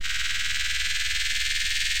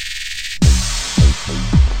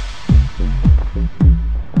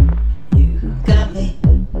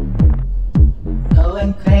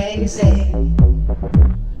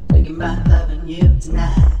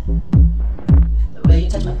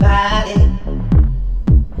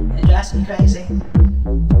drives me crazy.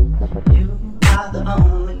 You are the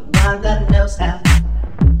only one that knows how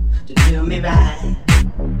to do me right.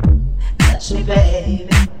 Touch me, baby,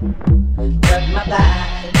 work my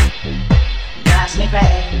body, drives me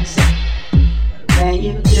crazy. When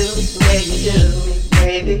you do the way you do me,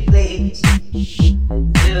 baby, please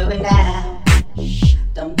do it now.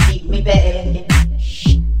 Don't keep me begging.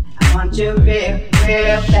 I want you real,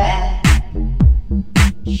 real bad.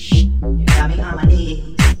 You got me on my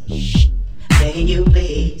knees, begging you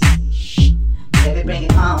please, baby, bring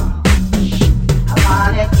it home. I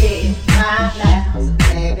wanna get right now, so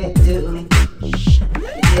baby, do me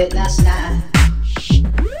like you did last night.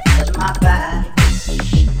 Touch my body,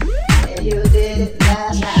 yeah, you did it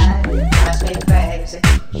last night. It drives me crazy,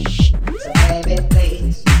 so baby,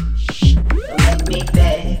 please don't make me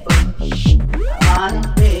beg. I want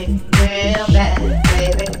it real, real bad,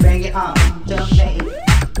 baby, bring it home to me.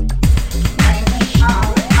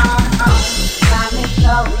 Got me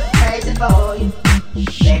so crazy for you,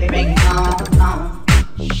 baby, bring it on.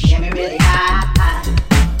 Get me really high.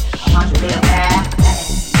 I want you real bad,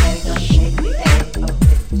 baby, don't you make me beg.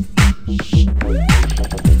 Baby,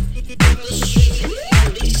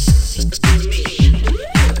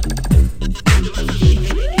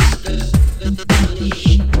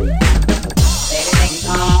 bring it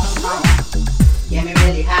on. Get me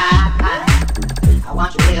really high. I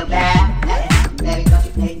want you real bad, baby, don't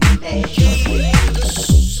you make me beg.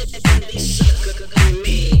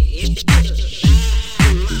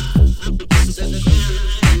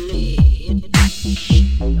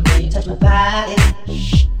 When you touch my body,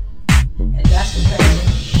 it drives me crazy.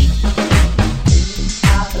 You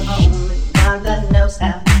are the only one that knows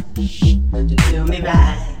how to do me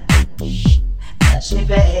right. Touch me,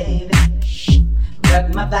 baby, work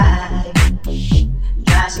my body,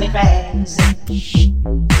 drives me crazy.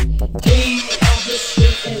 King of the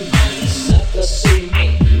street and money sucker see me.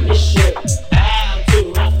 This shit bound to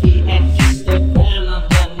my feet and kiss the ground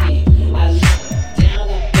underneath. I look down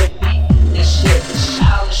at the beat. This shit is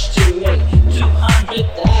childish to me.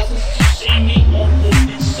 200,000 to see me and live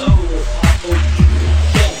it so powerful.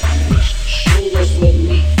 Can't push the shoulders with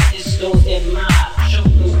me. This goes in my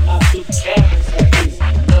shoulders up to carrots at least.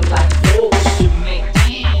 Look like goals to me.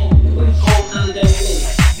 Damn, who's colder than me?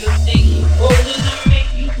 You think you colder than me?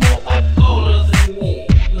 You more like colder than me.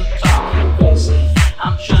 You're talking crazy.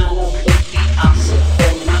 I'm trying to look the answer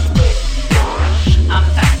for my way. I'm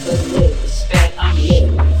not the living spec. I'm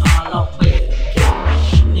living on a way.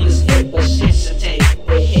 Niggas hate but hesitate.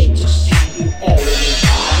 They hate to see you elevate.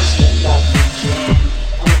 I'm stepped out the jam.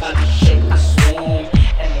 I'm about to shake the swim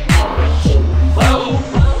and meditate. Whoa,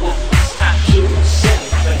 now it's time to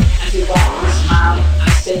celebrate. I see why I'm smiling. I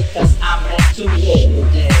say 'cause I'm meant to live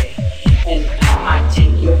today. And I might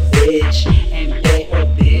take your bitch and pay her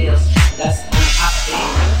bills. That's how I feel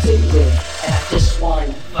today. And I just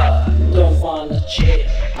wanna fuck, don't wanna chill.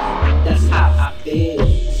 That's how I feel.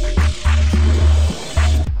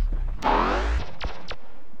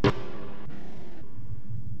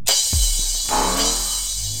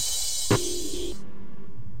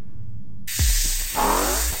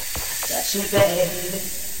 Touch me, baby,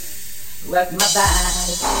 work my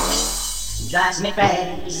body, drives me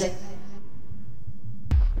crazy.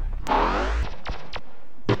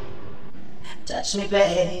 Touch me,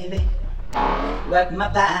 baby, work my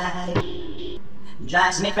body,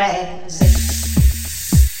 drives me crazy.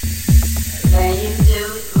 When you